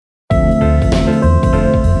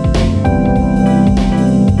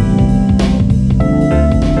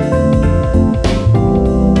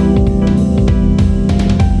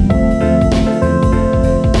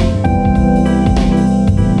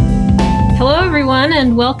everyone,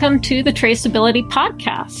 and welcome to the Traceability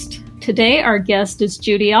Podcast. Today, our guest is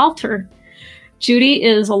Judy Alter. Judy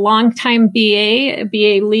is a longtime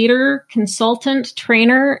BA leader, consultant,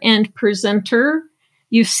 trainer, and presenter.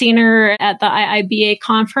 You've seen her at the IIBA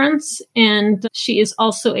conference, and she is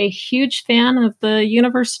also a huge fan of the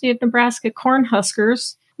University of Nebraska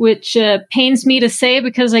Cornhuskers, which pains me to say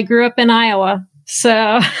because I grew up in Iowa.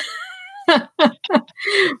 So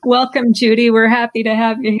welcome, Judy. We're happy to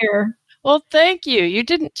have you here. Well, thank you. You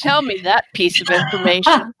didn't tell me that piece of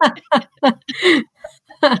information.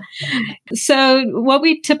 So what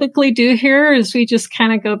we typically do here is we just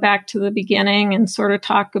kind of go back to the beginning and sort of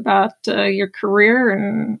talk about your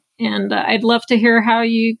career. And I'd love to hear how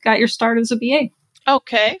you got your start as a BA.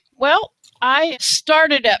 Okay. Well, I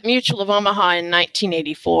started at Mutual of Omaha in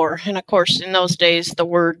 1984. And of course, in those days, the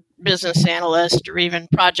word business analyst or even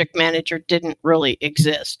project manager didn't really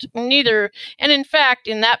exist. And in fact,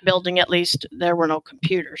 in that building, at least, there were no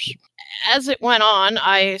computers. As it went on,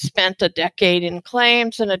 I spent a decade in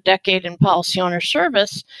claims and a decade in policy owner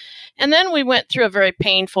service. And then we went through a very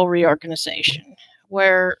painful reorganization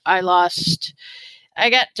where I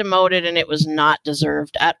got demoted and it was not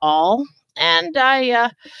deserved at all. And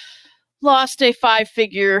I lost a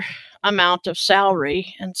 5-figure amount of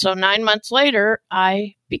salary. And so 9 months later,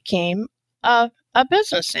 I became a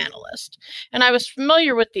business analyst. And I was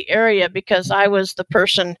familiar with the area because I was the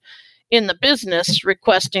person in the business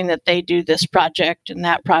requesting that they do this project and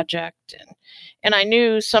that project. And I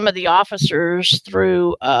knew some of the officers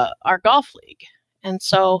through our golf league. And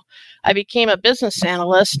so I became a business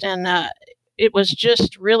analyst, and it was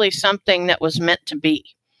just really something that was meant to be.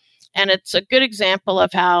 And it's a good example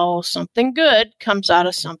of how something good comes out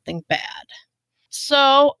of something bad.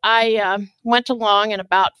 So I went along, and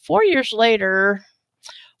about 4 years later,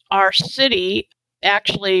 our city,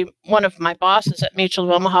 actually one of my bosses at Mutual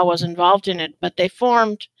of Omaha was involved in it, but they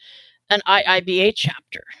formed an IIBA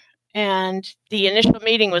chapter. And the initial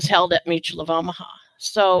meeting was held at Mutual of Omaha.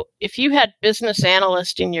 So if you had business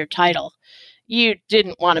analyst in your title, you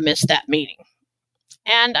didn't want to miss that meeting.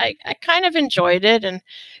 And I kind of enjoyed it and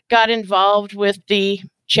got involved with the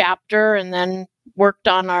chapter and then worked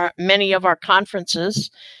on many of our conferences.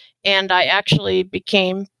 And I actually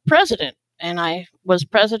became president, and I was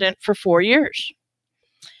president for 4 years.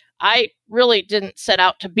 I really didn't set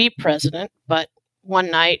out to be president, but one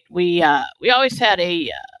night we always had a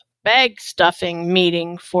bag stuffing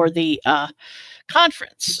meeting for the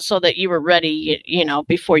conference so that you were ready,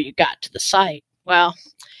 before you got to the site. Well,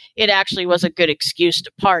 it actually was a good excuse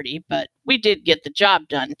to party, but we did get the job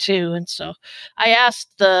done too. And so I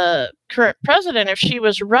asked the current president if she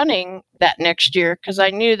was running that next year because I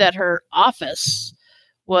knew that her office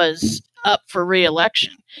was up for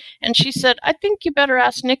re-election. And she said, I think you better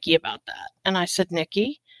ask Nikki about that. And I said,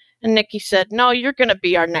 Nikki? And Nikki said, no, you're going to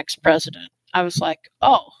be our next president. I was like,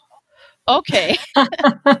 oh, okay.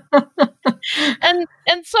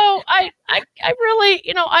 And so I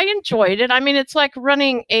really, I enjoyed it. I mean, it's like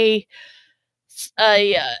running you're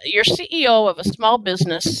CEO of a small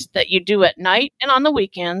business that you do at night and on the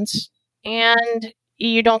weekends, and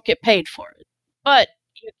you don't get paid for it, but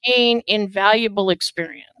you gain invaluable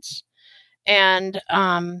experience. And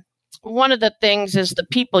one of the things is the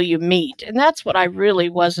people you meet, and that's what I really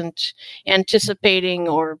wasn't anticipating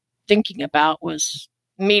or thinking about, was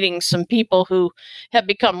meeting some people who have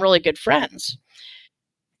become really good friends.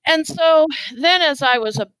 And so then as I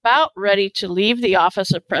was about ready to leave the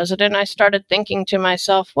office of president, I started thinking to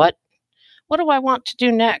myself, what do I want to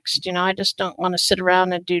do next? I just don't want to sit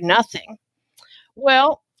around and do nothing.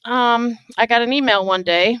 Well, I got an email one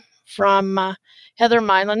day from Heather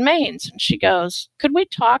Milan Maines, and she goes, could we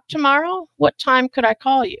talk tomorrow? What time could I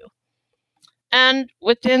call you? And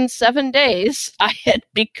within 7 days, I had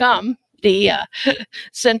become the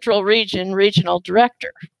Central Regional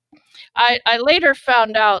Director. I later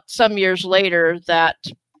found out some years later that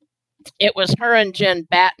it was her and Jen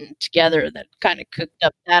Batten together that kind of cooked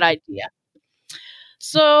up that idea.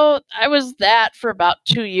 So I was that for about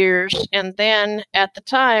 2 years. And then at the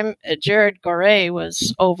time, Jared Gore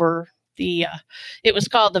was over it was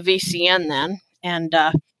called the VCN then. And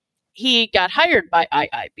he got hired by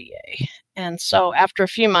IIBA. And so after a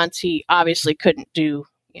few months, he obviously couldn't do,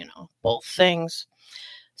 both things.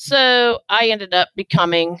 So I ended up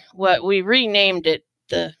becoming what we renamed it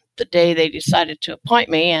the day they decided to appoint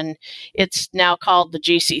me. And it's now called the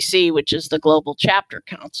GCC, which is the Global Chapter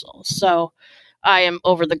Council. So I am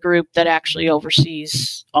over the group that actually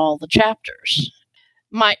oversees all the chapters.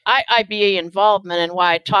 My IIBA involvement, and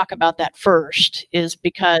why I talk about that first, is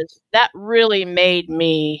because that really made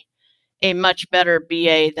me a much better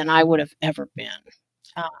BA than I would have ever been.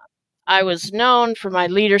 I was known for my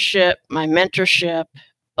leadership, my mentorship,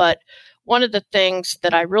 but one of the things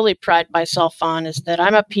that I really pride myself on is that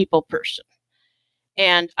I'm a people person.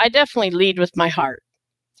 And I definitely lead with my heart.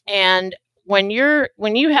 And when you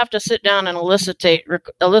have to sit down and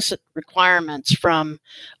elicit requirements from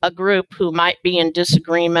a group who might be in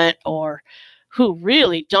disagreement or who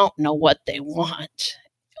really don't know what they want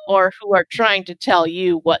or who are trying to tell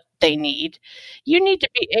you what they need, you need to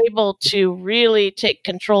be able to really take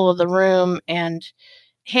control of the room and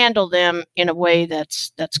handle them in a way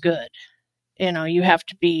that's good. You have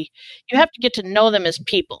to get to know them as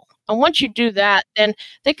people. And once you do that, then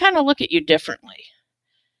they kind of look at you differently.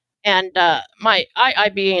 And my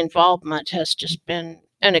IIBA involvement has just been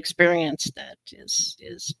an experience that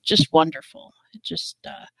is just wonderful. Just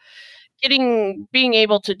being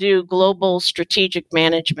able to do global strategic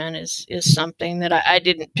management is something that I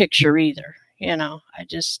didn't picture either.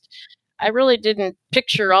 I really didn't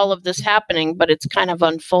picture all of this happening, but it's kind of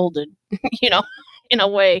unfolded, in a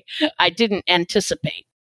way I didn't anticipate.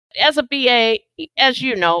 As a BA, as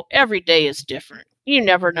you know, every day is different. You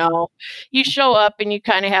never know. You show up and you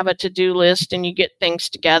kind of have a to-do list and you get things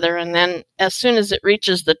together. And then as soon as it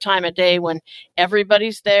reaches the time of day when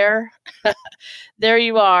everybody's there, there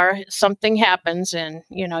you are. Something happens and,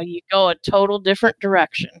 you go a total different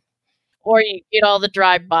direction. Or you get all the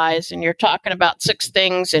drive-bys and you're talking about 6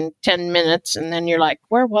 things in 10 minutes. And then you're like,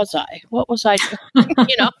 where was I? What was I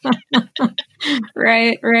doing?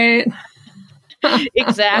 Right.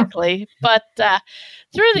 Exactly. But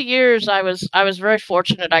through the years, I was very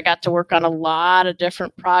fortunate. I got to work on a lot of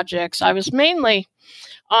different projects. I was mainly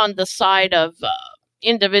on the side of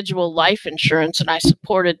individual life insurance, and I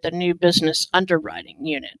supported the new business underwriting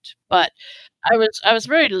unit. But I was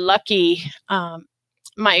very lucky.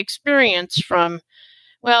 My experience from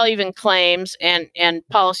even claims and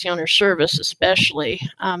policy owner service especially,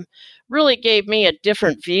 really gave me a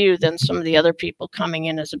different view than some of the other people coming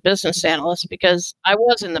in as a business analyst because I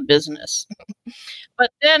was in the business. But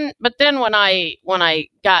then when I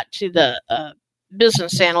got to the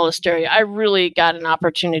business analyst area, I really got an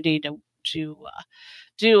opportunity to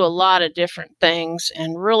do a lot of different things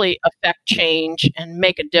and really affect change and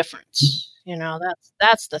make a difference.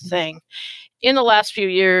 That's the thing. In the last few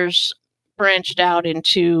years, branched out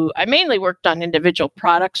into, I mainly worked on individual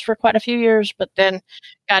products for quite a few years, but then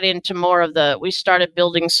got into more of we started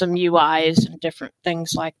building some UIs and different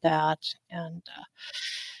things like that. And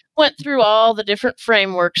went through all the different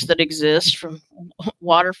frameworks that exist from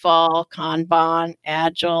waterfall, Kanban,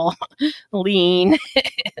 Agile, Lean,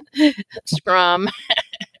 Scrum,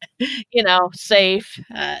 SAFe,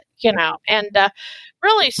 and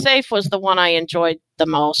really SAFe was the one I enjoyed the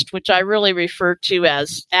most, which I really refer to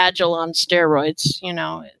as Agile on steroids.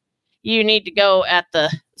 You need to go at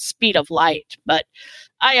the speed of light. But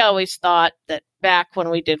I always thought that back when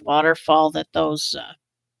we did waterfall that those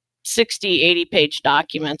 60, 80-page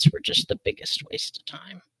documents were just the biggest waste of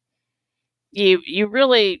time. You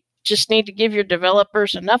really just need to give your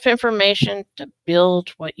developers enough information to build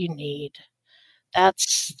what you need.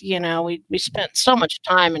 That's, we spent so much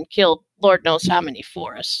time and killed Lord knows how many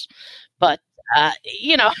forests. But,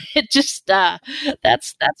 it just,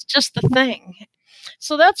 that's just the thing.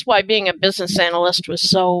 So that's why being a business analyst was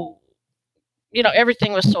so,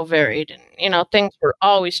 everything was so varied and, things were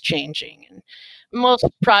always changing and most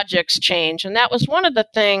projects change. And that was one of the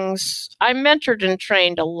things I mentored and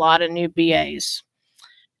trained a lot of new BAs.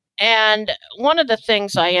 And one of the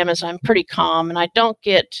things I am is I'm pretty calm and I don't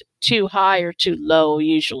get too high or too low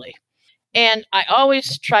usually. And I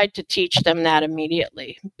always tried to teach them that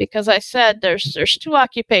immediately because I said there's 2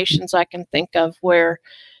 occupations I can think of where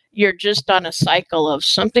you're just on a cycle of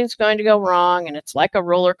something's going to go wrong and it's like a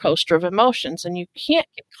roller coaster of emotions and you can't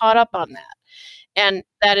get caught up on that. And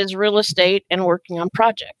that is real estate and working on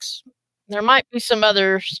projects. There might be some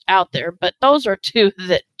others out there, but those are 2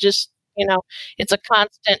 that just, it's a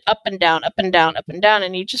constant up and down, up and down, up and down.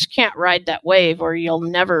 And you just can't ride that wave or you'll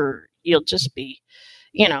just be,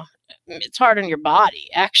 it's hard on your body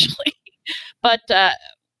actually. But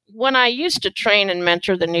when I used to train and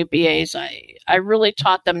mentor the new BAs, I really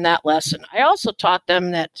taught them that lesson. I also taught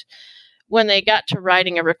them that when they got to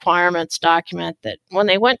writing a requirements document, that when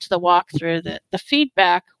they went to the walkthrough, that the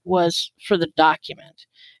feedback was for the document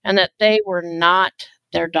and that they were not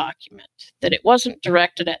their document, that it wasn't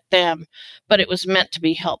directed at them, but it was meant to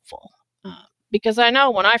be helpful. Because I know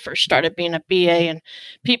when I first started being a BA and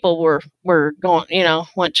people were going,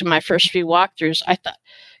 went to my first few walkthroughs, I thought,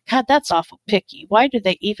 God, that's awful picky. Why do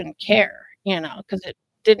they even care? Because it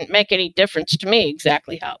didn't make any difference to me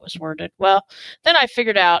exactly how it was worded. Well, then I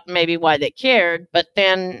figured out maybe why they cared, but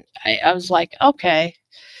then I was like, okay,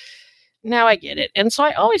 Now I get it. And so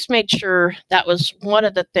I always made sure that was one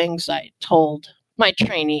of the things I told my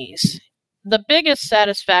trainees. The biggest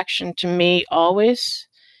satisfaction to me always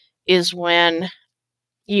is when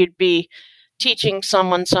you'd be teaching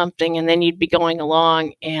someone something and then you'd be going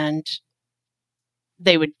along and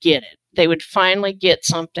they would get it. They would finally get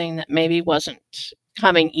something that maybe wasn't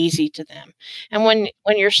coming easy to them. And when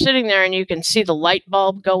you're sitting there and you can see the light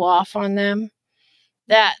bulb go off on them,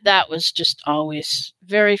 that was just always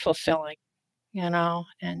very fulfilling,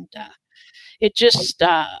 and it just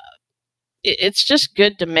it's just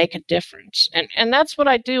good to make a difference. And that's what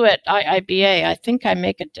I do at IIBA. I think I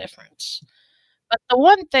make a difference. But the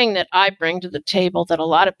one thing that I bring to the table that a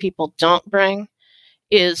lot of people don't bring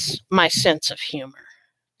is my sense of humor.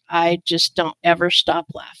 I just don't ever stop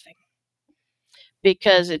laughing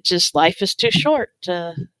because life is too short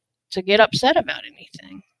to get upset about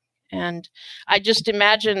anything. And I just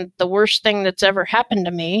imagine the worst thing that's ever happened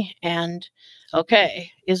to me. And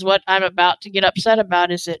okay, is what I'm about to get upset about,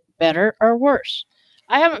 is it better or worse?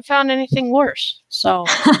 I haven't found anything worse. So,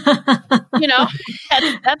 that's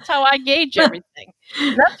how I gauge everything.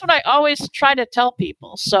 That's what I always try to tell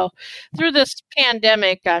people. So through this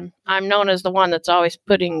pandemic, I'm known as the one that's always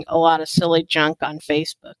putting a lot of silly junk on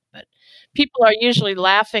Facebook, but people are usually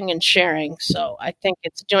laughing and sharing. So I think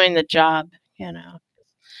it's doing the job.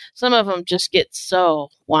 Some of them just get so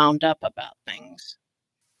wound up about things.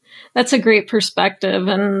 That's a great perspective.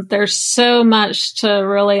 And there's so much to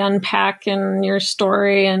really unpack in your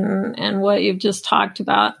story and what you've just talked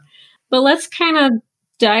about. But let's kind of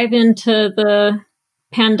dive into the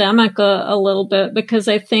pandemic a little bit, because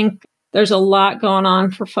I think there's a lot going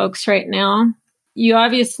on for folks right now. You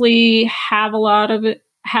obviously have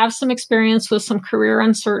have some experience with some career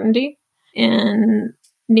uncertainty and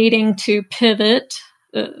needing to pivot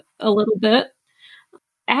a little bit.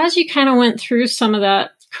 As you kind of went through some of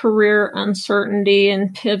that career uncertainty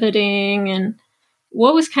and pivoting, and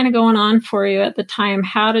what was kind of going on for you at the time?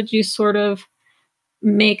 How did you sort of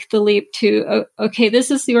make the leap to, okay,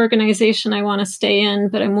 this is the organization I want to stay in,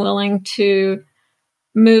 but I'm willing to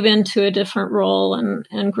move into a different role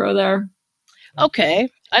and grow there? Okay.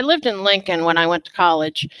 I lived in Lincoln when I went to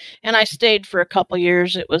college, and I stayed for a couple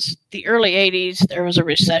years. It was the early 80s. There was a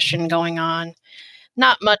recession going on.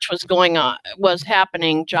 Not much was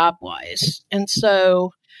happening job-wise. And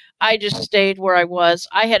so I just stayed where I was.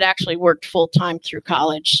 I had actually worked full-time through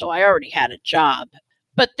college, so I already had a job.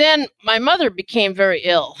 But then my mother became very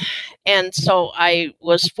ill, and so I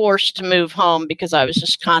was forced to move home because I was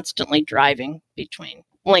just constantly driving between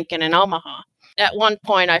Lincoln and Omaha. At one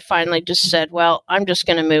point, I finally just said, well, I'm just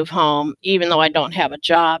going to move home, even though I don't have a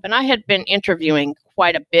job. And I had been interviewing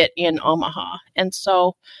quite a bit in Omaha. And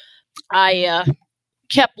so I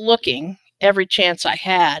kept looking every chance I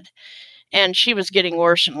had, and she was getting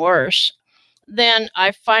worse and worse. Then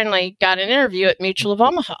I finally got an interview at Mutual of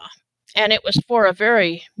Omaha, and it was for a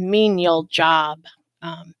very menial job.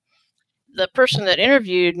 The person that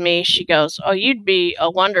interviewed me, she goes, oh, you'd be a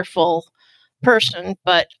wonderful person,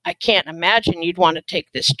 but I can't imagine you'd want to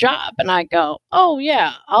take this job. And I go, oh,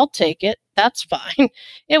 yeah, I'll take it. That's fine.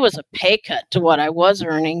 It was a pay cut to what I was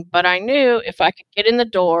earning, but I knew if I could get in the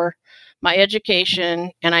door, my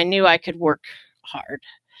education, and I knew I could work hard.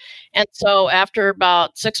 And so after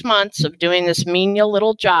about 6 months of doing this menial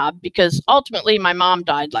little job, because ultimately my mom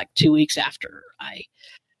died like 2 weeks after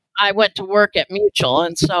I went to work at Mutual.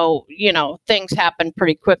 And so, things happened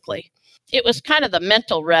pretty quickly. It was kind of the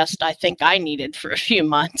mental rest I think I needed for a few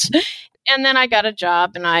months. And then I got a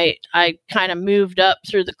job, and I kind of moved up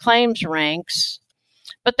through the claims ranks,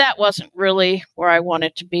 but that wasn't really where I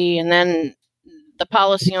wanted to be. And then the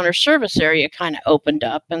policy owner service area kind of opened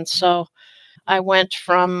up. And so I went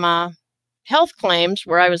from health claims,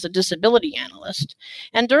 where I was a disability analyst.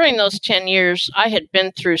 And during those 10 years, I had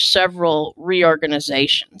been through several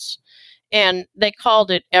reorganizations, and they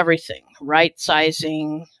called it everything: right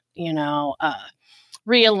sizing,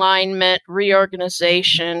 realignment,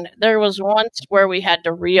 reorganization. There was once where we had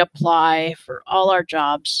to reapply for all our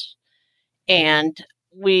jobs, and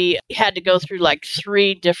we had to go through like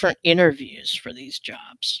 3 different interviews for these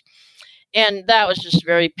jobs. And that was just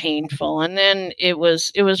very painful. And then it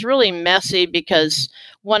was really messy because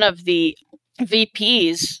one of the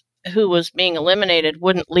VPs who was being eliminated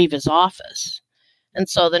wouldn't leave his office. And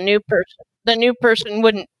so the new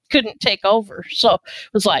person couldn't take over. So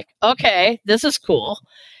it was like, okay, this is cool.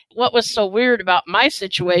 What was so weird about my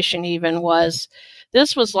situation even was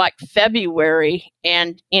this was like February,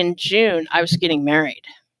 and in June I was getting married.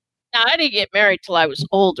 Now, I didn't get married till I was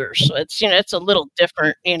older, so it's a little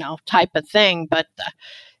different, type of thing, but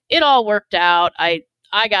it all worked out. I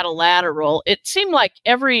I got a lateral. It seemed like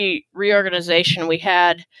every reorganization we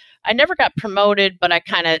had, I never got promoted, but I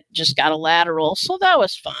kind of just got a lateral. So that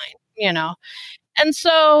was fine. And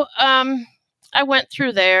so I went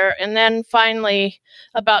through there. And then finally,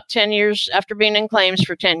 about 10 years after being in claims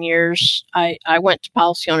for 10 years, I went to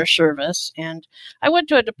policy owner service. And I went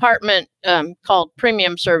to a department called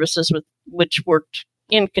premium services, which worked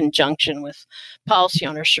in conjunction with policy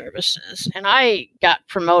owner services. And I got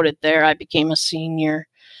promoted there. I became a senior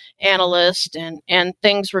analyst, and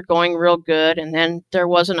things were going real good. And then there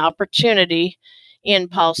was an opportunity in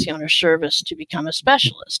policy owner service to become a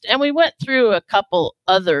specialist. And we went through a couple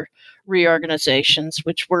other reorganizations,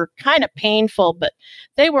 which were kind of painful, but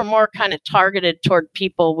they were more kind of targeted toward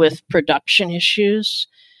people with production issues.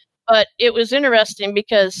 But it was interesting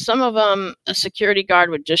because some of them, a security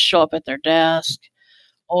guard would just show up at their desk,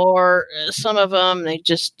 or some of them, they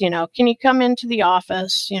just, can you come into the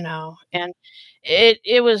office, and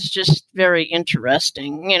it was just very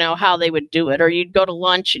interesting, how they would do it. Or you'd go to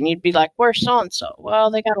lunch and you'd be like, where's so-and-so? Well,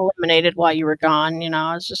 they got eliminated while you were gone.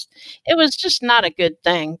 It was just not a good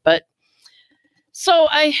thing. But so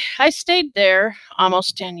I stayed there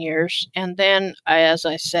almost 10 years. And then, as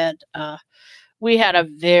I said, we had a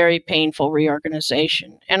very painful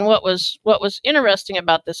reorganization. And what was interesting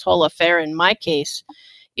about this whole affair in my case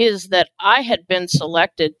is that I had been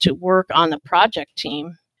selected to work on the project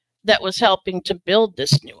team that was helping to build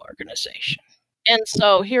this new organization. And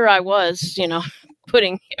so here I was,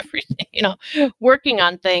 putting everything, working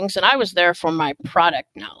on things. And I was there for my product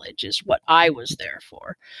knowledge is what I was there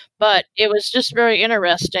for. But it was just very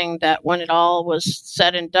interesting that when it all was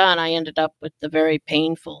said and done, I ended up with the very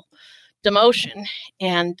painful demotion.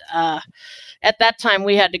 And at that time,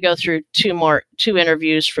 we had to go through two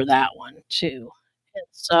interviews for that one too. And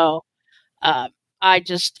so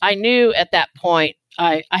I knew at that point,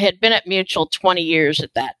 I had been at Mutual 20 years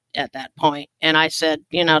at that point. And I said,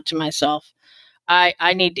 to myself,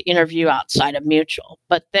 I need to interview outside of Mutual.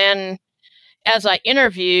 But then as I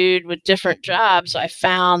interviewed with different jobs, I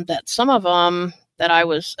found that some of them that I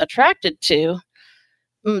was attracted to,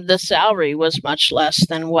 the salary was much less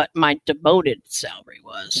than what my demoted salary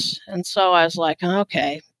was. And so I was like,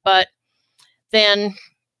 okay. But then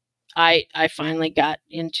I finally got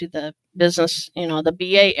into the business, the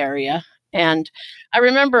BA area. And I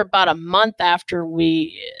remember about a month after one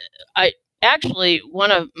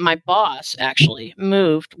of my boss actually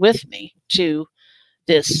moved with me to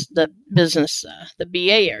the business, the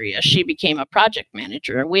BA area. She became a project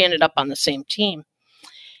manager, and we ended up on the same team.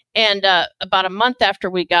 And about a month after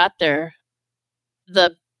we got there,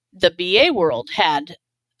 the BA world had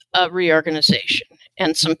a reorganization,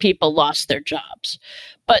 and some people lost their jobs.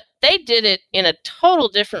 But they did it in a total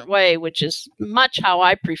different way, which is much how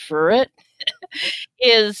I prefer it,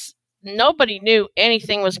 is nobody knew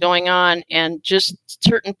anything was going on, and just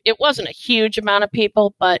it wasn't a huge amount of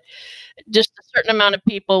people, but just a certain amount of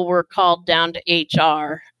people were called down to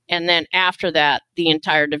HR. And then after that, the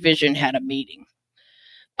entire division had a meeting.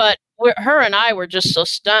 But her and I were just so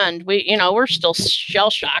stunned. We're still shell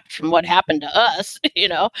shocked from what happened to us,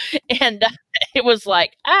 and it was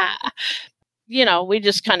like, we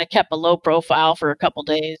just kind of kept a low profile for a couple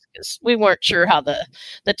days because we weren't sure how the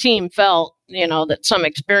team felt, that some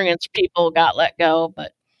experienced people got let go,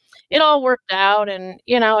 but it all worked out. And,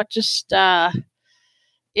 it just,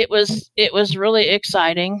 it was really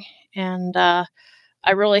exciting. And I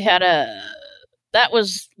really that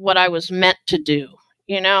was what I was meant to do.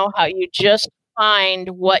 How you just find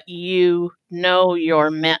what you're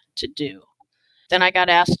meant to do. Then I got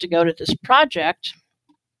asked to go to this project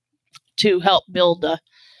to help build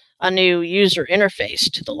a new user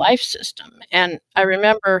interface to the life system. And I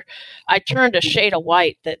remember I turned a shade of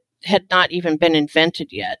white that had not even been invented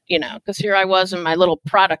yet, because here I was in my little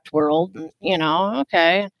product world, and,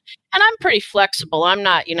 okay. And I'm pretty flexible. I'm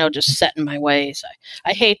not, just set in my ways.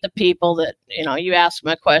 I hate the people that, you ask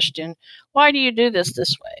them a question, why do you do this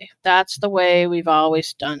way? That's the way we've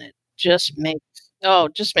always done it. Just makes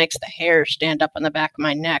the hair stand up on the back of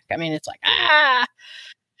my neck. I mean, it's like,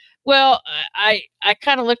 Well, I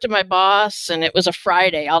kind of looked at my boss, and it was a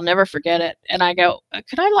Friday. I'll never forget it. And I go,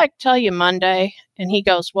 could I tell you Monday? And he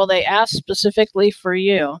goes, well, they asked specifically for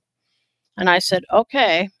you. And I said,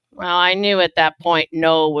 okay. Well, I knew at that point,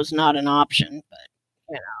 no was not an option, but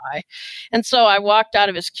and so I walked out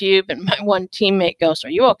of his cube, and my one teammate goes, are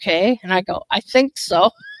you okay? And I go, I think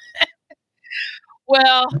so.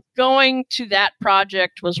 Well, going to that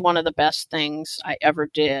project was one of the best things I ever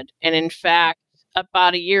did. And in fact,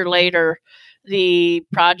 about a year later, the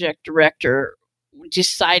project director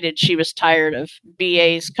decided she was tired of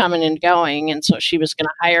BAs coming and going, and so she was going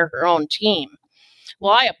to hire her own team.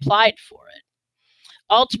 Well, I applied for it.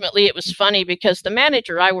 Ultimately, it was funny because the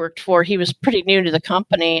manager I worked for, he was pretty new to the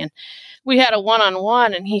company, and we had a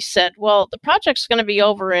one-on-one, and he said, well, the project's going to be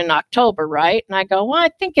over in October, right? And I go, well, I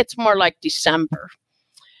think it's more like December.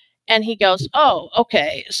 And he goes, oh,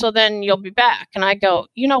 okay, so then you'll be back. And I go,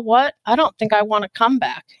 you know what? I don't think I want to come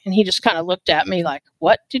back. And he just kind of looked at me like,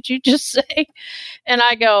 what did you just say? And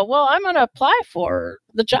I go, well, I'm going to apply for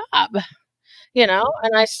the job.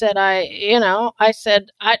 And I said, I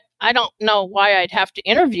don't know why I'd have to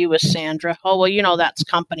interview with Sandra. Oh, well, that's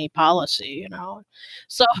company policy.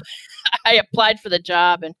 So I applied for the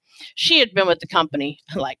job, and she had been with the company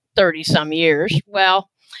like 30 some years. Well,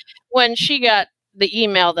 when she got the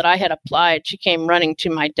email that I had applied, she came running to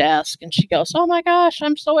my desk and she goes, oh my gosh,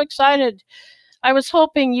 I'm so excited. I was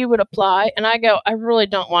hoping you would apply. And I go, I really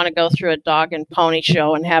don't want to go through a dog and pony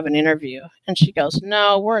show and have an interview. And she goes,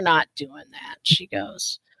 no, we're not doing that. She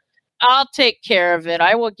goes, I'll take care of it.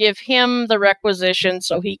 I will give him the requisition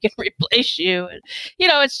so he can replace you. And,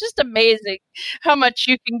 it's just amazing how much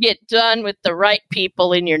you can get done with the right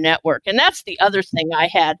people in your network. And that's the other thing I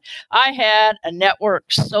had. I had a network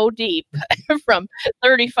so deep from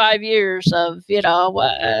 35 years of, it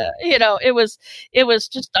was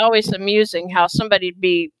just always amusing how somebody'd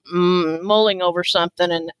be mulling over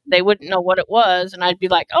something and they wouldn't know what it was. And I'd be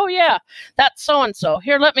like, oh yeah, that's so-and-so.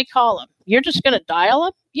 Here, let me call him. You're just going to dial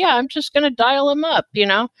him? Yeah, I'm just going to dial him up.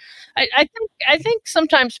 I think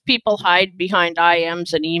sometimes people hide behind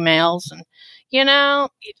IMs and emails, and you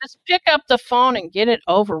just pick up the phone and get it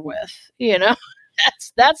over with.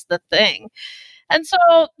 That's the thing. And so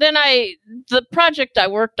then the project I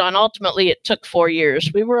worked on, ultimately it took 4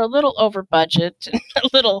 years. We were a little over budget and a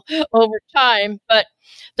little over time, but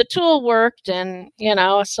the tool worked, and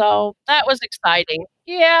so that was exciting.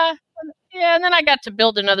 Yeah. Yeah, and then I got to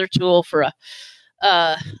build another tool for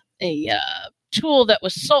a tool that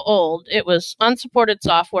was so old. It was unsupported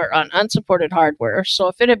software on unsupported hardware. So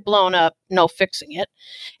if it had blown up, no fixing it.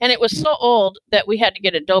 And it was so old that we had to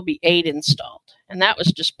get Adobe 8 installed. And that was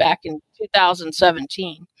just back in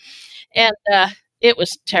 2017. And it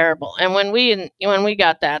was terrible. And when we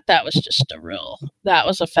got that was just that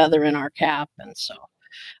was a feather in our cap. And so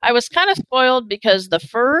I was kind of spoiled because the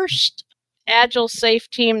first Agile Safe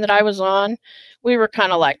team that I was on, we were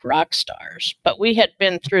kind of like rock stars, but we had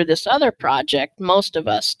been through this other project, most of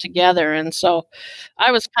us together. And so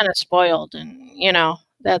I was kind of spoiled, and,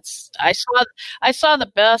 I saw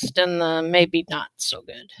the best and the maybe not so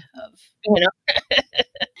good of.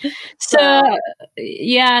 So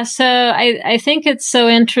I think it's so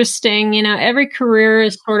interesting. Every career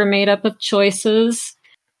is sort of made up of choices.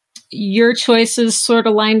 Your choices sort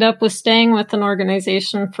of lined up with staying with an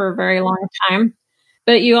organization for a very long time,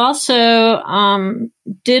 but you also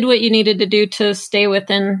did what you needed to do to stay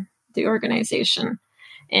within the organization.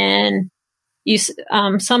 And you,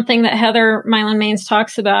 something that Heather Mylan-Maines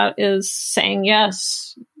talks about is saying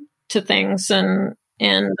yes to things, and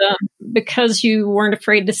because you weren't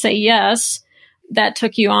afraid to say yes, that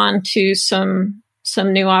took you on to some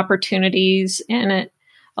new opportunities, and it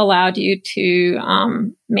allowed you to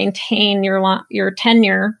maintain your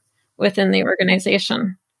tenure within the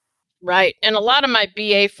organization. Right. And a lot of my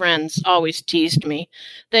BA friends always teased me.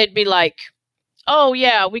 They'd be like, oh,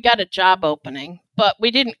 yeah, we got a job opening, but we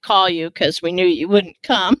didn't call you because we knew you wouldn't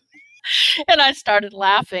come. And I started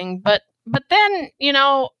laughing. But then,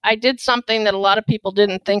 I did something that a lot of people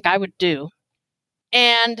didn't think I would do.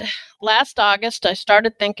 And last August, I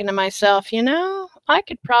started thinking to myself, I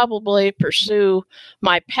could probably pursue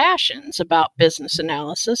my passions about business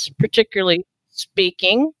analysis, particularly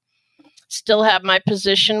speaking, still have my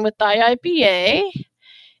position with IIBA,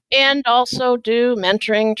 and also do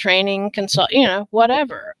mentoring, training, consult,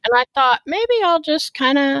 whatever. And I thought maybe I'll just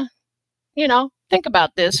kind of, think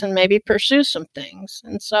about this and maybe pursue some things.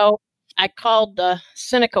 And so I called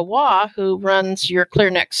Seneca Waugh, who runs Your Clear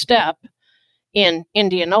Next Step in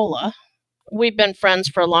Indianola. We've been friends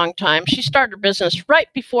for a long time. She started her business right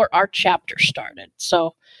before our chapter started.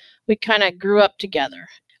 So we kind of grew up together.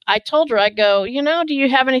 I told her, I go, do you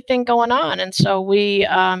have anything going on? And so we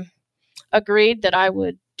agreed that I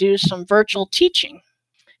would do some virtual teaching.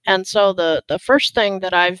 And so the first thing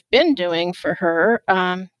that I've been doing for her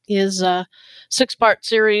is a 6-part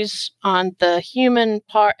series on the human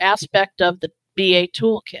aspect of the BA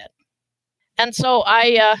toolkit. And so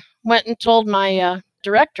I went and told my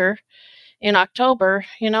director in October,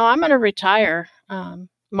 I'm going to retire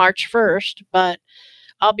March 1st, but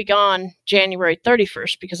I'll be gone January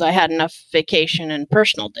 31st because I had enough vacation and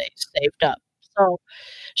personal days saved up. So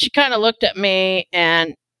she kind of looked at me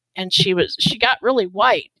and she got really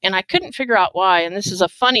white, and I couldn't figure out why. And this is a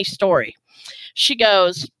funny story. she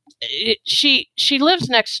goes, she lives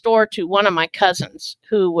next door to one of my cousins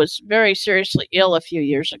who was very seriously ill a few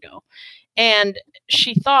years ago. And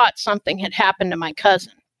she thought something had happened to my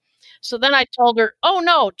cousin. So then I told her, oh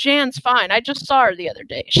no, Jan's fine. I just saw her the other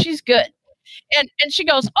day. She's good. And she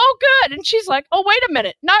goes, oh, good. And she's like, oh, wait a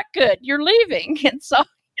minute, not good. You're leaving. And so,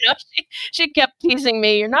 she kept teasing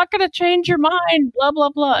me. You're not going to change your mind, blah, blah,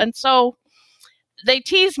 blah. And so they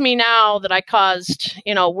tease me now that I caused,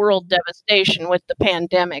 world devastation with the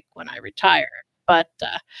pandemic when I retired. But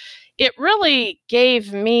it really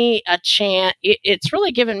gave me a chance. It's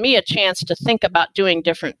really given me a chance to think about doing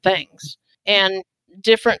different things and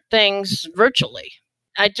different things virtually.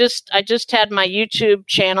 I just had my YouTube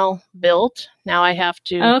channel built. Now I have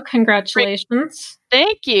to. Oh, congratulations.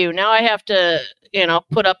 Thank you. Now I have to,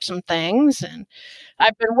 put up some things, and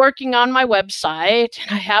I've been working on my website,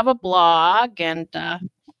 and I have a blog, and,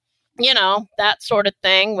 that sort of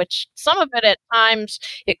thing, which some of it at times,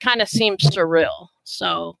 it kind of seems surreal.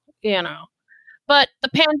 So, but the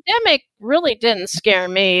pandemic really didn't scare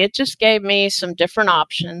me. It just gave me some different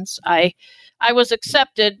options. I was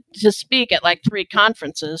accepted to speak at like 3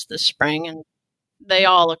 conferences this spring, and they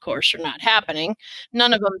all, of course, are not happening.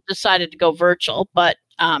 None of them decided to go virtual, but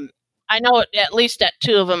I know at least at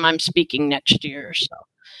 2 of them I'm speaking next year. So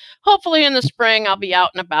hopefully in the spring I'll be out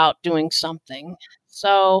and about doing something.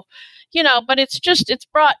 So, but it's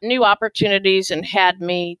brought new opportunities and had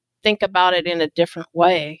me think about it in a different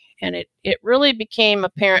way. And it really became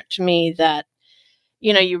apparent to me that,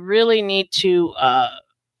 you really need to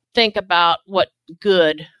think about what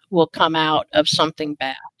good will come out of something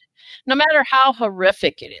bad, no matter how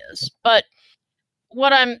horrific it is. But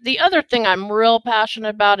the other thing I'm real passionate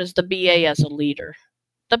about is the BA as a leader.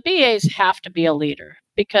 The BAs have to be a leader,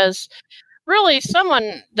 because really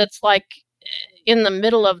someone that's like in the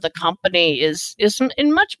middle of the company is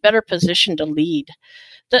in much better position to lead.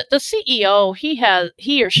 The CEO,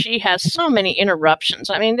 he or she has so many interruptions.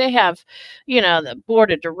 I mean, they have, the board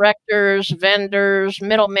of directors, vendors,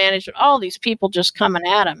 middle management, all these people just coming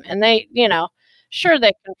at them. And they, sure,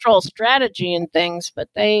 they control strategy and things, but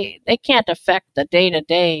they can't affect the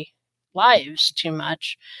day-to-day lives too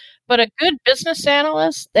much. But a good business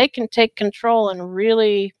analyst, they can take control and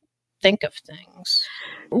really think of things.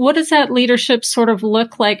 What does that leadership sort of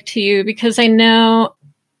look like to you? Because I know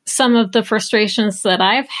some of the frustrations that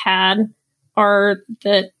I've had are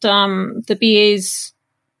that the BAs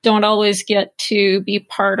don't always get to be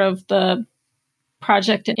part of the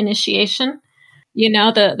project initiation.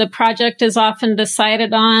 The project is often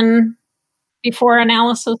decided on before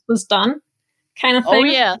analysis was done, kind of thing.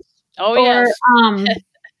 Oh, yes.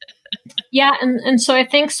 Yeah, and so I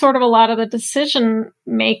think sort of a lot of the decision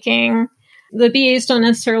making, the BAs don't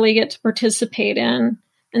necessarily get to participate in.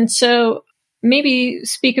 And so maybe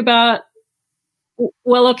speak about,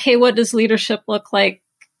 well, okay, what does leadership look like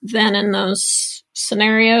then in those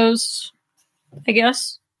scenarios, I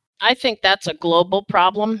guess? I think that's a global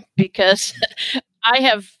problem, because I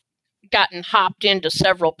have gotten hopped into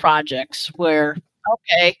several projects where,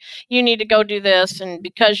 okay, you need to go do this, and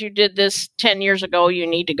because you did this 10 years ago, you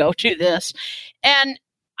need to go do this. And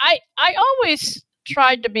I always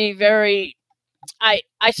tried to be I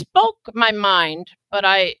spoke my mind, but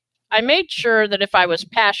I made sure that if I was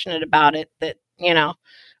passionate about it, that,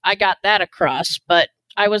 I got that across. But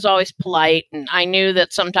I was always polite, and I knew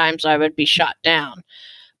that sometimes I would be shot down.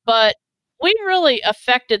 But we really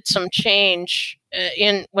affected some change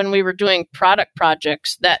when we were doing product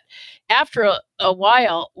projects, that after a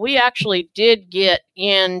while, we actually did get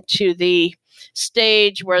into the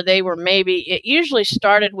stage where it usually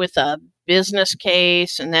started with a business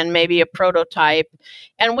case and then maybe a prototype.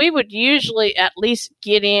 And we would usually at least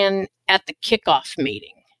get in at the kickoff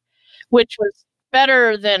meeting, which was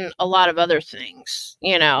better than a lot of other things,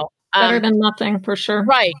 Better than nothing, for sure.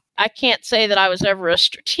 Right. I can't say that I was ever a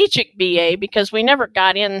strategic BA, because we never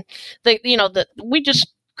got in we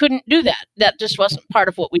just couldn't do that. That just wasn't part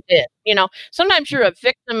of what we did. Sometimes you're a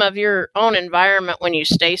victim of your own environment when you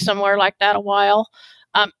stay somewhere like that a while.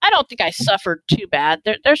 I don't think I suffered too bad.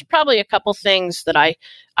 There's probably a couple things that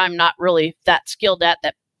I'm not really that skilled at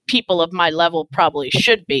that people of my level probably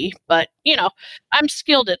should be, but, I'm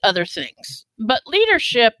skilled at other things. But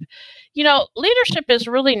leadership is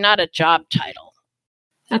really not a job title.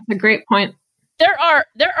 That's a great point. There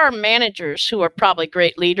are managers who are probably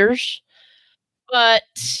great leaders, but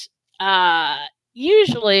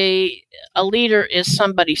usually a leader is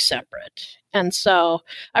somebody separate. And so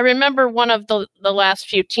I remember one of the last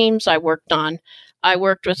few teams I worked on, I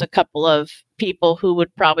worked with a couple of people who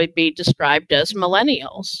would probably be described as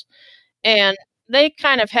millennials. And they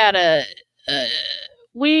kind of had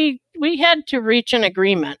we we had to reach an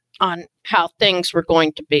agreement on how things were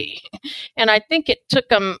going to be. And I think it took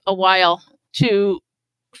them a while to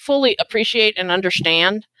fully appreciate and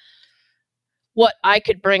understand what I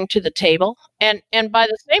could bring to the table. And by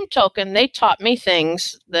the same token, they taught me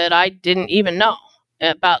things that I didn't even know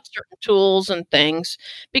about certain tools and things,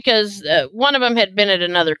 because one of them had been at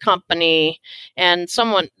another company, and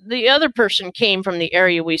the other person came from the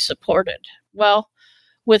area we supported. Well,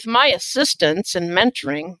 with my assistance and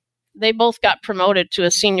mentoring, they both got promoted to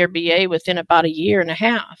a senior BA within about a year and a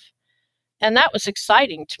half. And that was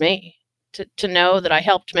exciting to me to know that I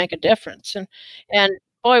helped make a difference. And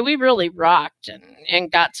boy, we really rocked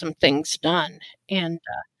and got some things done. And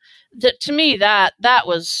to me, that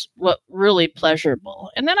was what really pleasurable.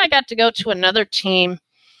 And then I got to go to another team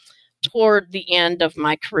toward the end of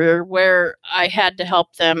my career where I had to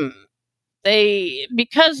help them.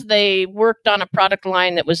 Because they worked on a product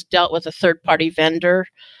line that was dealt with a third-party vendor,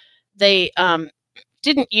 they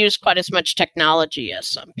didn't use quite as much technology as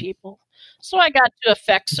some people. So I got to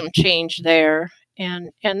affect some change there,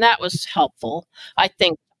 and that was helpful, I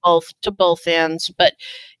think, to both ends. But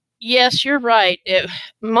yes, you're right.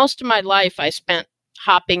 Most of my life I spent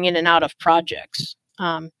hopping in and out of projects.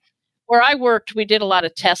 Where I worked, we did a lot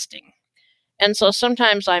of testing. And so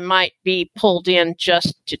sometimes I might be pulled in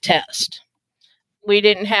just to test. We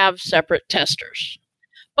didn't have separate testers.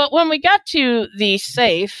 But when we got to the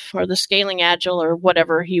SAFe, or the Scaling Agile, or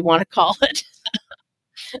whatever you want to call it,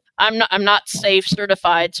 I'm not SAFe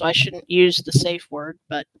certified, so I shouldn't use the SAFe word,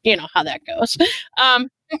 but you know how that goes.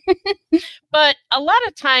 But a lot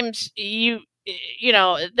of times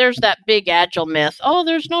there's that big Agile myth. Oh,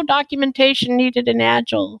 there's no documentation needed in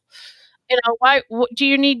Agile. Why do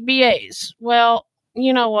you need BAs? Well,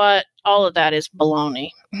 you know what? All of that is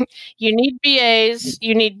baloney. You need BAs,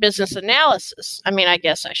 you need business analysis. I mean, I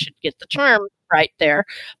guess I should get the term right there.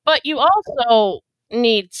 But you also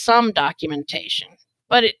need some documentation.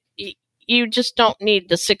 But you just don't need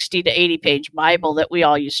the 60 to 80 page Bible that we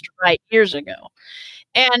all used to write years ago.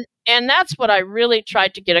 And that's what I really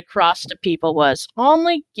tried to get across to people was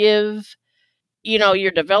only give,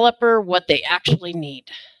 your developer what they actually need.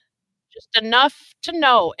 Just enough to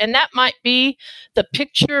know. And that might be the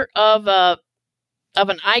picture of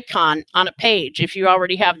an icon on a page if you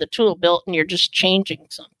already have the tool built and you're just changing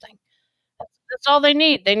something. That's all they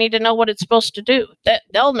need. They need to know what it's supposed to do.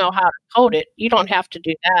 They'll know how to code it. You don't have to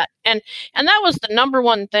do that. And that was the number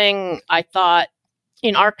one thing I thought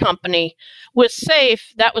in our company with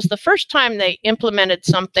SAFe. That was the first time they implemented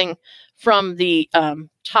something from the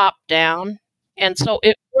top down. And so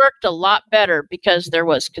it worked a lot better because there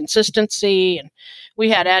was consistency, and we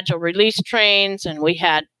had agile release trains, and we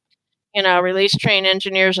had, release train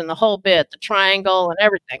engineers and the whole bit, the triangle and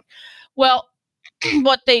everything. Well,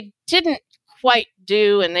 what they didn't quite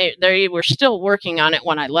do, and they were still working on it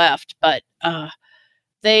when I left, but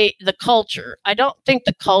the culture, I don't think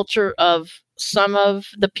the culture of some of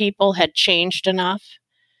the people had changed enough.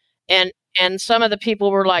 And some of the people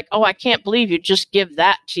were like, oh, I can't believe you just give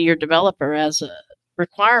that to your developer as a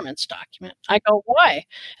requirements document. I go, why?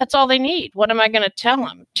 That's all they need. What am I going to tell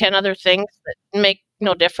them? 10 other things that make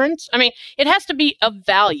no difference? I mean, it has to be of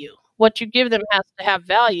value. What you give them has to have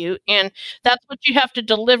value, and that's what you have to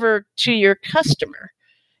deliver to your customer.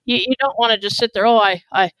 You don't want to just sit there,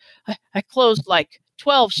 I closed like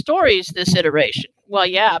 12 stories this iteration. Well,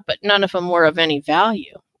 yeah, but none of them were of any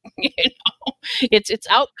value. It's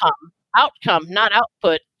outcome, not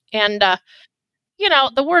output. And,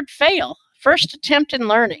 the word fail, first attempt in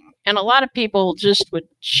learning. And a lot of people just would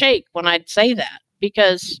shake when I'd say that,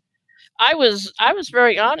 because I was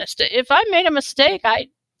very honest. If I made a mistake, I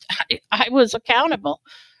was accountable.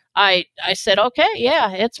 I said, okay,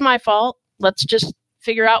 yeah, it's my fault. Let's just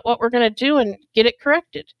figure out what we're going to do and get it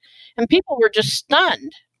corrected. And people were just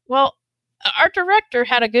stunned. Well, our director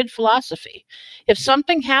had a good philosophy. If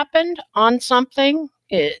something happened on something,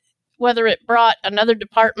 whether it brought another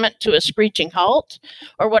department to a screeching halt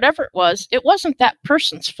or whatever it wasn't that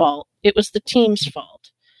person's fault. It was the team's fault.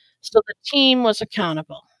 So the team was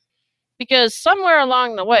accountable, because somewhere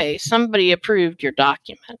along the way, somebody approved your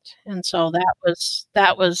document. And so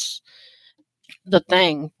that was the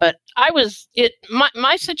thing. But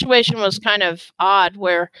my situation was kind of odd,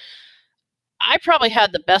 where I probably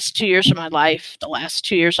had the best 2 years of my life, the last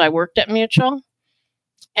 2 years I worked at Mutual.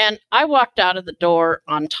 And I walked out of the door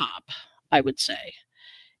on top, I would say.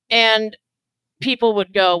 And people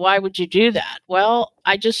would go, why would you do that? Well,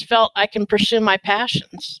 I just felt I can pursue my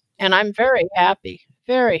passions. And I'm very happy,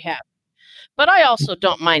 very happy. But I also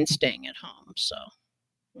don't mind staying at home. So,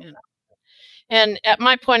 And at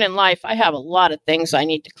my point in life, I have a lot of things I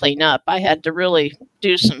need to clean up. I had to really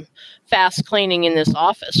do some fast cleaning in this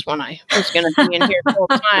office when I was going to be in here full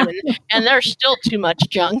time. And there's still too much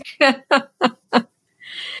junk.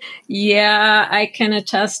 Yeah, I can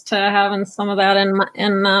attest to having some of that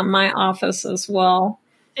in my office as well.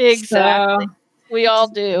 Exactly. So, we all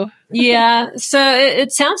do. Yeah. So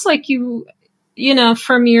it sounds like you know,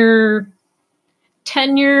 from your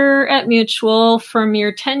tenure at Mutual, from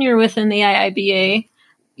your tenure within the IIBA,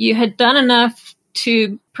 you had done enough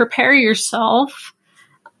to prepare yourself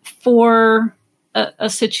for a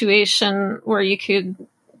situation where you could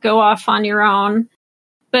go off on your own.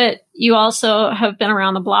 But you also have been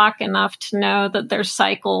around the block enough to know that there's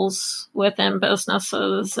cycles within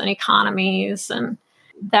businesses and economies and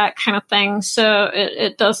that kind of thing. So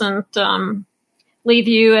it doesn't leave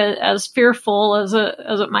you as fearful as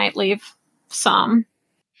it might leave some.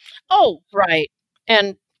 Oh, right.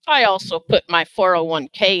 And I also put my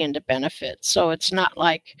 401k into benefits, so it's not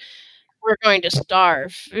like we're going to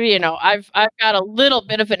starve. You know, I've got a little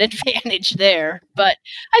bit of an advantage there, but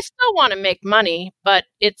I still want to make money. But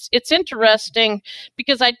it's interesting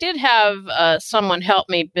because I did have someone help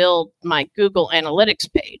me build my Google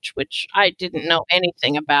Analytics page, which I didn't know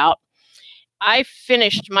anything about. I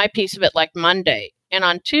finished my piece of it like Monday, and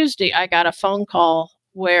on Tuesday I got a phone call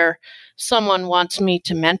where someone wants me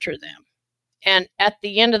to mentor them. And at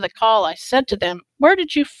the end of the call, I said to them, where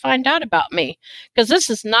did you find out about me? Because this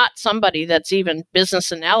is not somebody that's even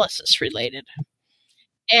business analysis related.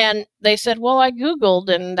 And they said, well, I Googled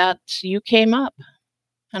and you came up.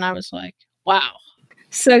 And I was like, wow.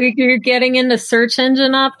 So you're getting into search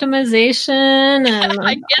engine optimization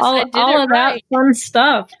and all of that fun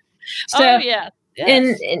stuff. So, oh, yeah.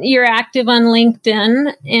 Yes. And you're active on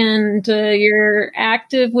LinkedIn and you're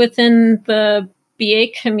active within the BA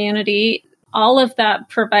community. All of that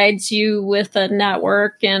provides you with a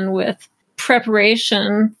network and with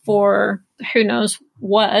preparation for who knows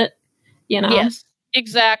what, you know? Yes,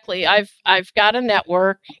 exactly. I've got a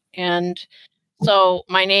network, and so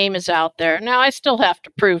my name is out there. Now I still have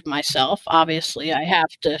to prove myself. Obviously, I have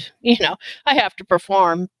to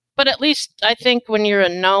perform. But at least I think when you're a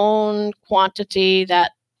known quantity,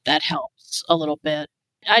 that helps a little bit.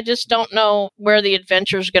 I just don't know where the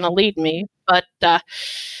adventure is going to lead me, but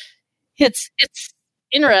it's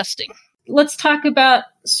interesting. Let's talk about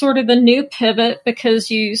sort of the new pivot,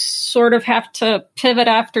 because you sort of have to pivot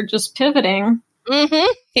after just pivoting.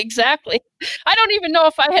 Mm-hmm, exactly. I don't even know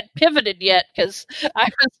if I had pivoted yet, because I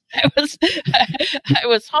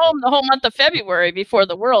was home the whole month of February before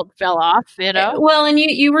the world fell off, you know? Well, and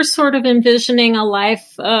you were sort of envisioning a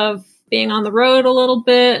life of being on the road a little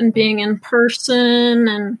bit and being in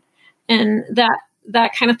person and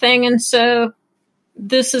that kind of thing. And so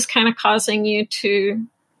this is kind of causing you to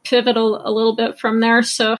pivot a little bit from there.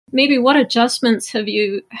 So maybe what adjustments have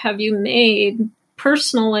you made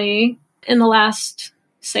personally in the last,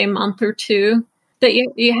 say, month or two that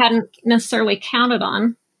you hadn't necessarily counted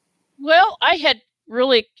on? Well, I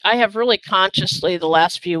have really consciously the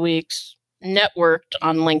last few weeks networked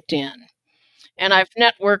on LinkedIn, and I've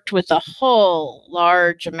networked with a whole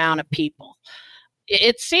large amount of people.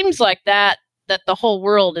 It seems like that the whole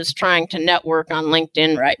world is trying to network on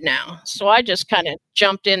LinkedIn right now. So I just kind of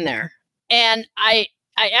jumped in there, and I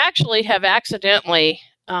actually have accidentally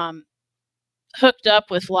hooked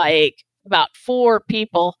up with like about 4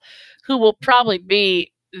 people who will probably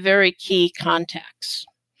be very key contacts.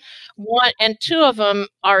 1 and 2 of them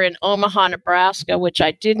are in Omaha, Nebraska, which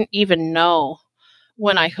I didn't even know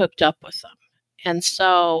when I hooked up with them. And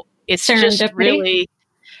so it's just really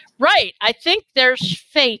right. I think there's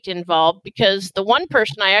fate involved, because the one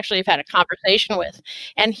person I actually have had a conversation with,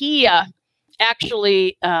 and he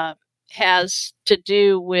actually has to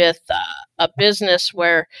do with a business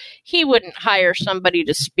where he wouldn't hire somebody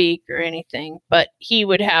to speak or anything, but he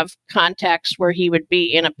would have contacts where he would be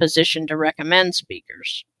in a position to recommend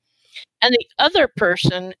speakers. And the other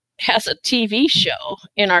person has a TV show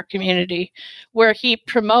in our community where he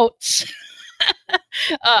promotes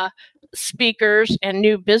speakers and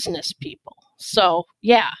new business people. So,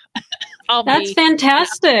 yeah. That's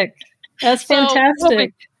fantastic. That's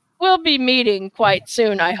fantastic. We'll be meeting quite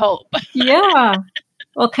soon, I hope. Yeah.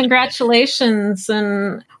 Well, congratulations.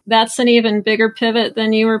 And that's an even bigger pivot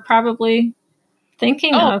than you were probably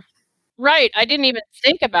thinking of. Right. I didn't even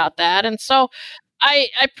think about that. And so I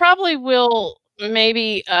probably will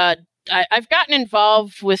maybe, I've gotten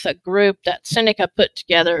involved with a group that Seneca put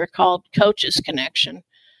together called Coaches Connection.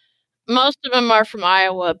 Most of them are from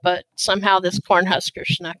Iowa, but somehow this Cornhusker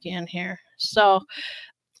snuck in here. So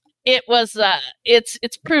it was,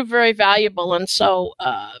 it's proved very valuable. And so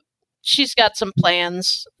she's got some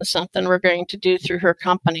plans, something we're going to do through her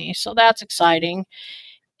company. So that's exciting.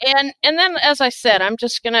 And then, as I said, I'm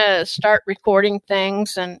just going to start recording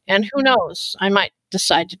things, and who knows, I might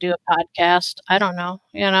decide to do a podcast. I don't know,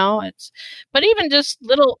 but even just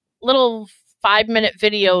little 5-minute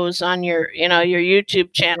videos on your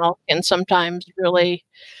YouTube channel can sometimes really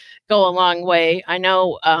go a long way. I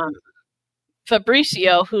know,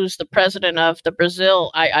 Fabricio, who's the president of the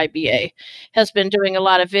Brazil IIBA, has been doing a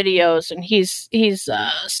lot of videos, and he's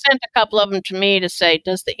sent a couple of them to me to say,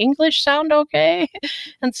 does the English sound okay?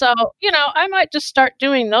 And so, I might just start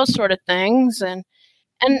doing those sort of things, and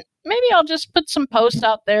maybe I'll just put some posts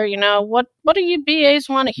out there, what do you BAs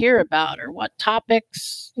want to hear about, or what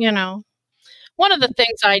topics, One of the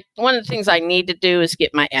things I need to do is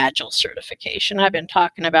get my Agile certification. I've been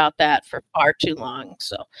talking about that for far too long.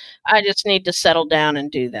 So I just need to settle down and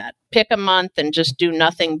do that. Pick a month and just do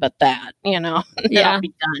nothing but that, and then I'll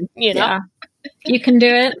be done, Yeah. You can do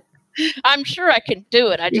it. I'm sure I can do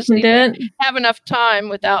it. I just need to have enough time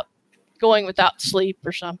without going without sleep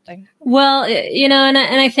or something. Well, and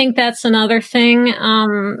I think that's another thing.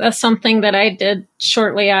 That's something that I did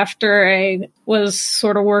shortly after I was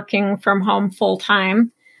sort of working from home full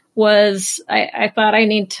time. Was I thought I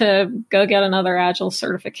need to go get another Agile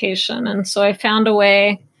certification, and so I found a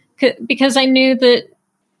way because I knew that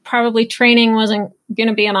probably training wasn't going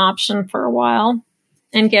to be an option for a while,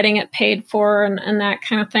 and getting it paid for and that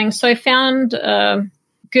kind of thing. So I found a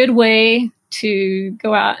good way to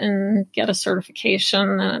go out and get a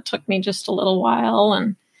certification, and it took me just a little while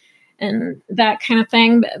and that kind of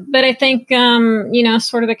thing. But I think,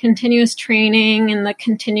 sort of the continuous training and the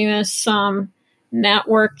continuous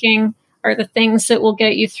networking are the things that will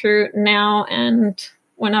get you through now and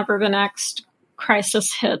whenever the next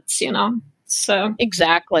crisis hits, So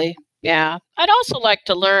exactly. Yeah. I'd also like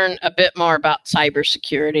to learn a bit more about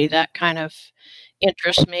cybersecurity. That kind of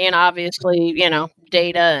interests me. And obviously,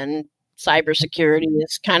 data and cybersecurity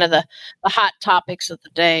is kind of the hot topics of the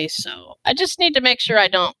day. So I just need to make sure I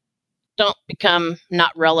don't become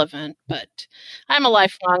not relevant, but I'm a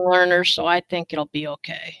lifelong learner, so I think it'll be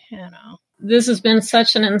okay. This has been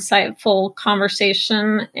such an insightful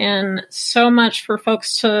conversation, and so much for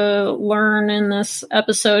folks to learn in this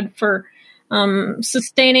episode for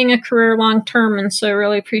sustaining a career long term. And so I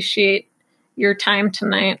really appreciate your time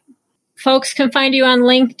tonight. Folks can find you on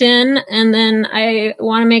LinkedIn, and then I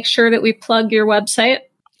want to make sure that we plug your website.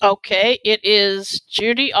 Okay, it is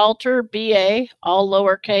Judy Alter, BA, all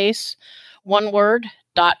lowercase, one word,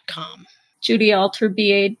 .com.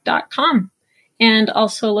 JudyAlterBA.com. And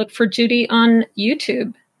also look for Judy on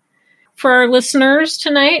YouTube. For our listeners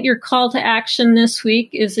tonight, your call to action this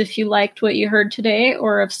week is if you liked what you heard today,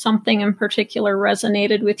 or if something in particular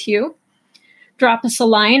resonated with you, drop us a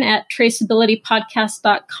line at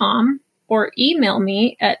traceabilitypodcast.com or email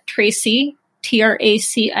me at Tracie,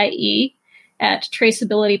 TRACIE, at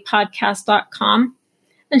traceabilitypodcast.com,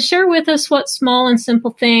 and share with us what small and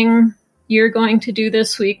simple thing you're going to do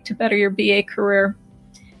this week to better your BA career,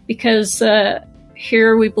 because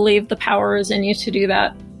here we believe the power is in you to do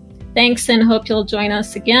that. Thanks, and hope you'll join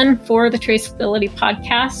us again for the Traceability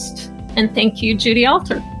Podcast. And thank you, Judy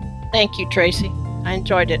Alter. Thank you, Tracy. I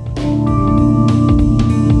enjoyed it.